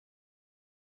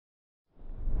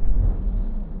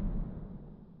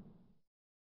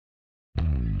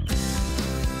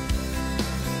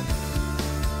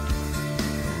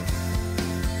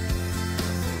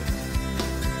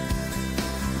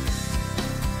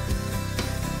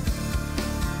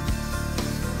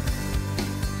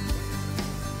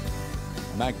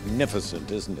Magnificent,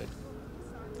 isn't it?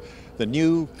 The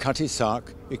new Cutty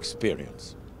Sark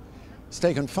experience. It's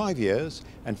taken 5 years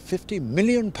and £50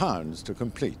 million to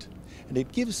complete, and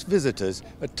it gives visitors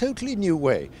a totally new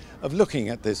way of looking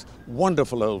at this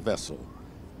wonderful old vessel.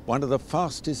 One of the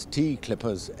fastest tea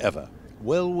clippers ever.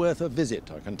 Well worth a visit,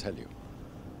 I can tell you.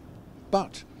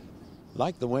 But,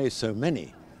 like the way so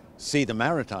many see the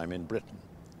Maritime in Britain,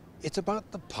 it's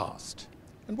about the past.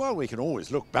 And while we can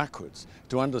always look backwards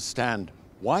to understand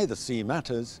why the sea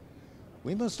matters,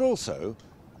 we must also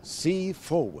see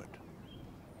forward.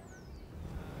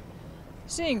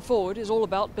 Seeing forward is all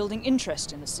about building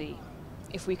interest in the sea.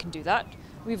 If we can do that,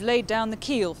 we've laid down the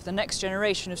keel for the next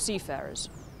generation of seafarers.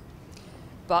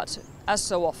 But, as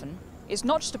so often, it's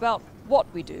not just about what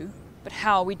we do, but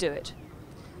how we do it.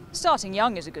 Starting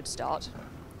young is a good start.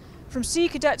 From sea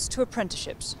cadets to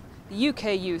apprenticeships, the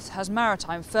UK youth has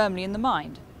maritime firmly in the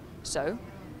mind. So,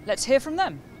 let's hear from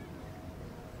them.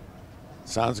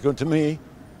 Sounds good to me.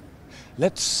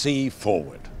 Let's see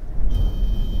forward.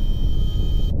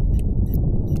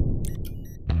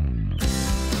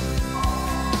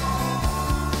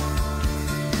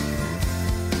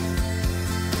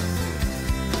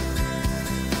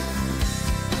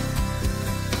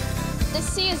 The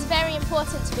sea is very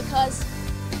important because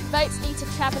boats need to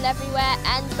travel everywhere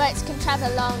and boats can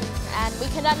travel long and we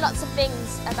can learn lots of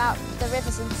things about the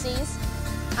rivers and seas.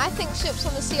 I think ships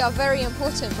on the sea are very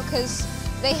important because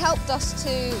they helped us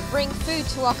to bring food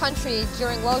to our country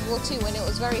during World War II when it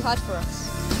was very hard for us.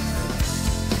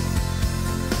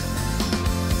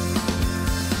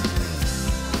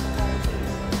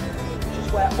 Which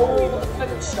is where all the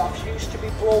foodstuffs used to be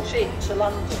brought into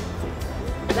London.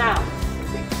 Now,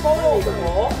 before the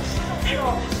war,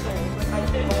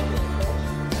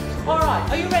 all right,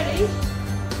 are you ready?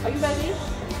 Are you ready?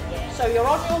 So you're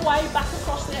on your way back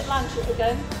across the Atlantic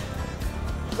again.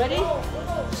 Ready?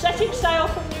 Setting sail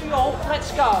from New York,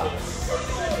 let's go.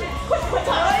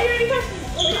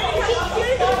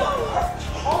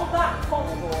 On that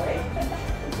convoy,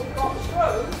 we've gone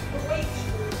through the wheat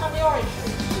and the orange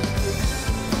trees.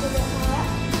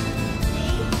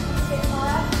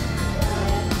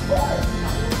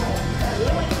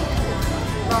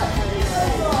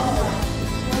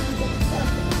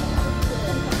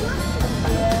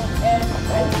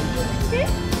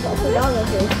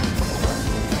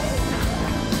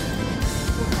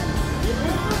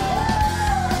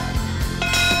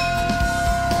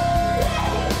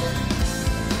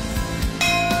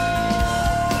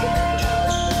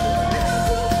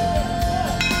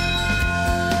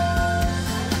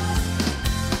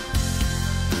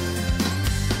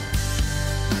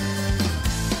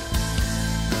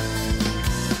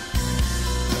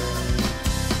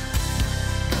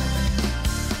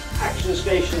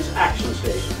 Action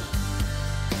stations.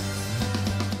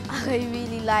 I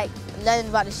really like learning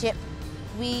about the ship.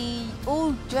 We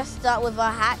all dressed up with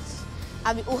our hats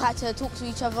and we all had to talk to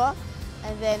each other,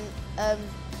 and then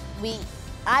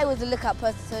I was the lookout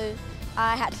person, so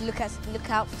I had to look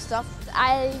out for stuff.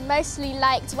 I mostly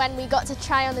liked when we got to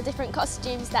try on the different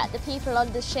costumes that the people on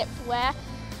the ship wear,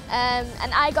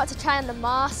 and I got to try on the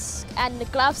mask and the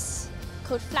gloves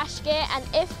called flash gear, and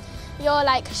if you're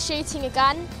like shooting a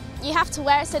gun, you have to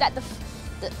wear it so that the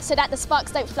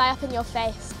sparks don't fly up in your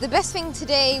face. The best thing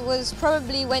today was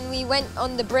probably when we went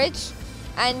on the bridge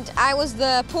and I was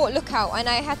the port lookout and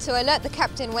I had to alert the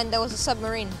captain when there was a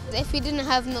submarine. If we didn't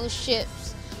have no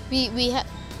ships, we wouldn't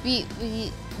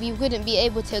be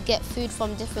able to get food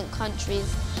from different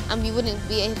countries, and we wouldn't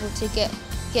be able to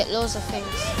get loads of things.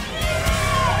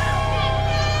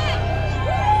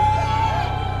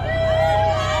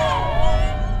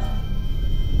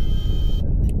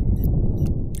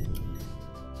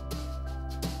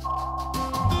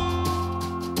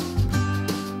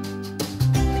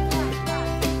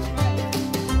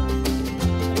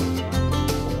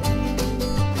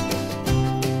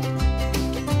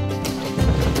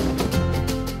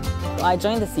 I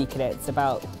joined the Sea Cadets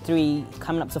about 3,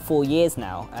 coming up to 4 years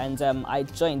now, and I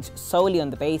joined solely on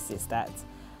the basis that,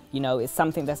 you know, it's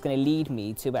something that's going to lead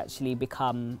me to actually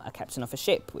become a captain of a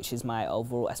ship, which is my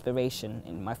overall aspiration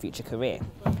in my future career.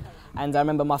 And I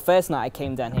remember my first night I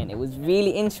came down here and it was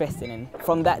really interesting, and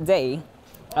from that day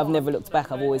I've never looked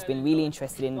back. I've always been really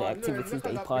interested in the activities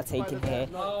that you partake in here.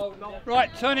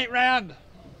 Right, turn it round.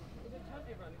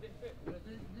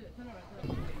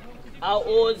 Our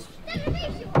oars.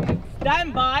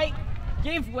 Stand by,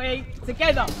 give way,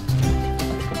 together.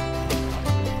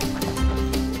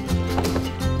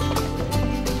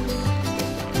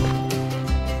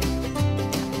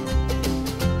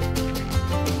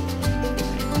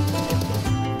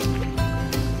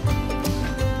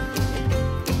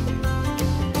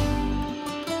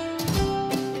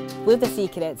 With the Sea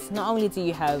Cadets, not only do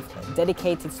you have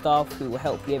dedicated staff who will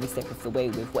help you every step of the way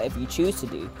with whatever you choose to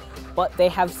do, but they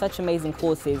have such amazing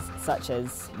courses such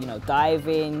as, you know,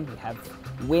 diving, you have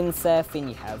windsurfing,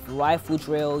 you have rifle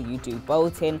drill, you do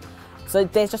boating. So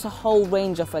there's just a whole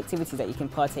range of activities that you can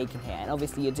partake in here, and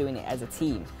obviously you're doing it as a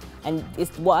team. And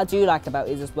what I do like about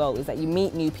it as well is that you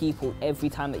meet new people every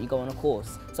time that you go on a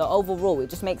course. So overall, it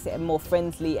just makes it a more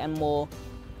friendly and more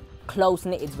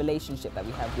close-knitted relationship that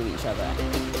we have with each other.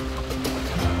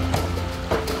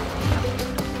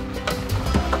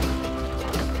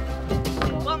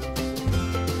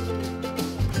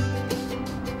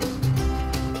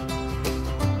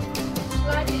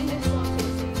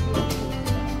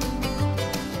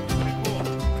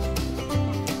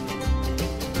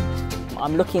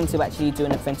 I'm looking to actually do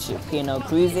an apprenticeship P&O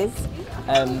cruises,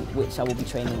 which I will be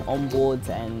training on board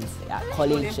and at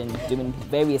college and doing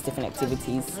various different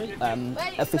activities,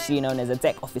 officially known as a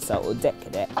deck officer or deck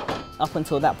cadet. Up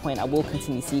until that point, I will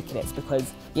continue Sea Cadets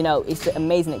because, you know, it's an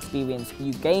amazing experience.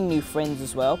 You gain new friends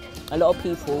as well. A lot of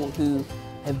people who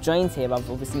have joined here I've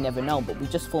obviously never known, but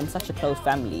we've just formed such a close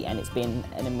family and it's been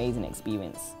an amazing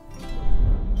experience.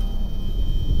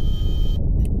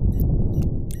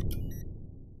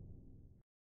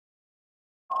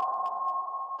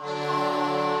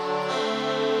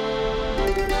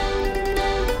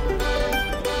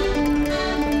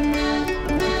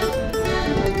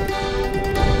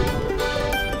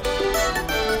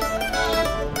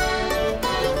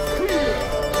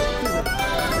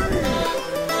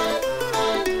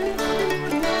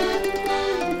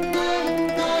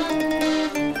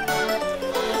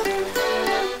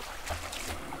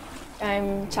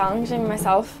 I'm challenging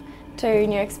myself to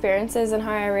new experiences and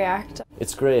how I react.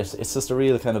 It's great, it's just a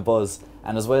real kind of buzz,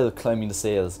 and as well climbing the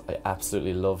sails, I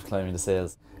absolutely love climbing the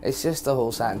sails. It's just the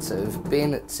whole sense of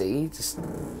being at sea,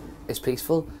 it's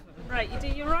peaceful. Right, you do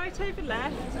your right over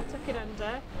left, tuck it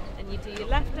under, and you do your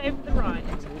left over the right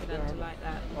and tuck it under like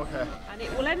that. Okay. And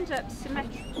it will end up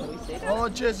symmetrical, you see that? Oh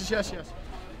Jesus, yes, yes.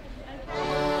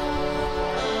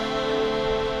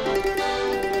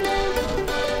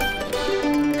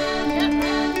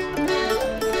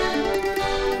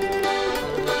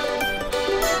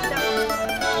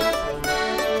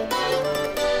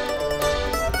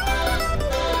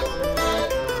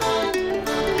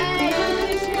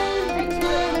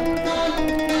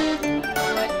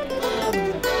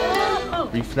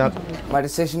 My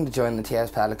decision to join the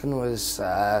TS Pelican was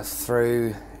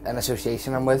through an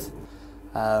association I'm with.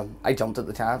 I jumped at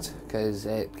the chance because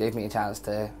it gave me a chance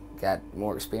to get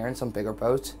more experience on bigger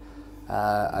boats.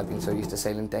 I've been so used to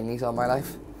sailing dinghies all my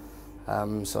life,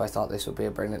 so I thought this would be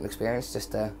a brilliant experience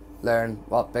just to learn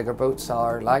what bigger boats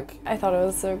are like. I thought it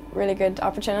was a really good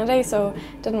opportunity, so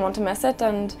didn't want to miss it,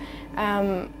 and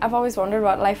I've always wondered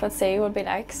what life at sea would be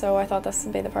like, so I thought this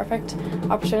would be the perfect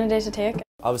opportunity to take.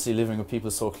 Obviously living with people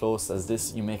so close as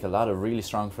this, you make a lot of really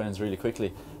strong friends really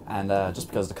quickly, and just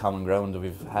because of the common ground that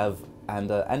we have and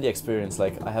the experience,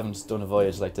 like I haven't done a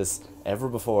voyage like this ever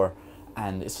before,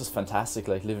 and it's just fantastic,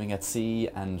 like living at sea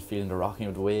and feeling the rocking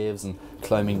of the waves and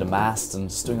climbing the mast and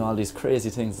just doing all these crazy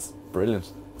things. It's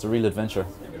brilliant. It's a real adventure.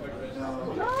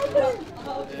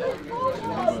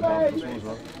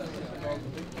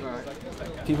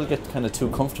 People get kind of too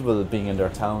comfortable being in their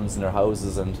towns and their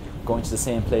houses and going to the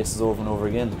same places over and over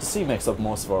again. The sea makes up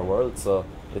most of our world, so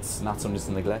it's not something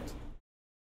to neglect.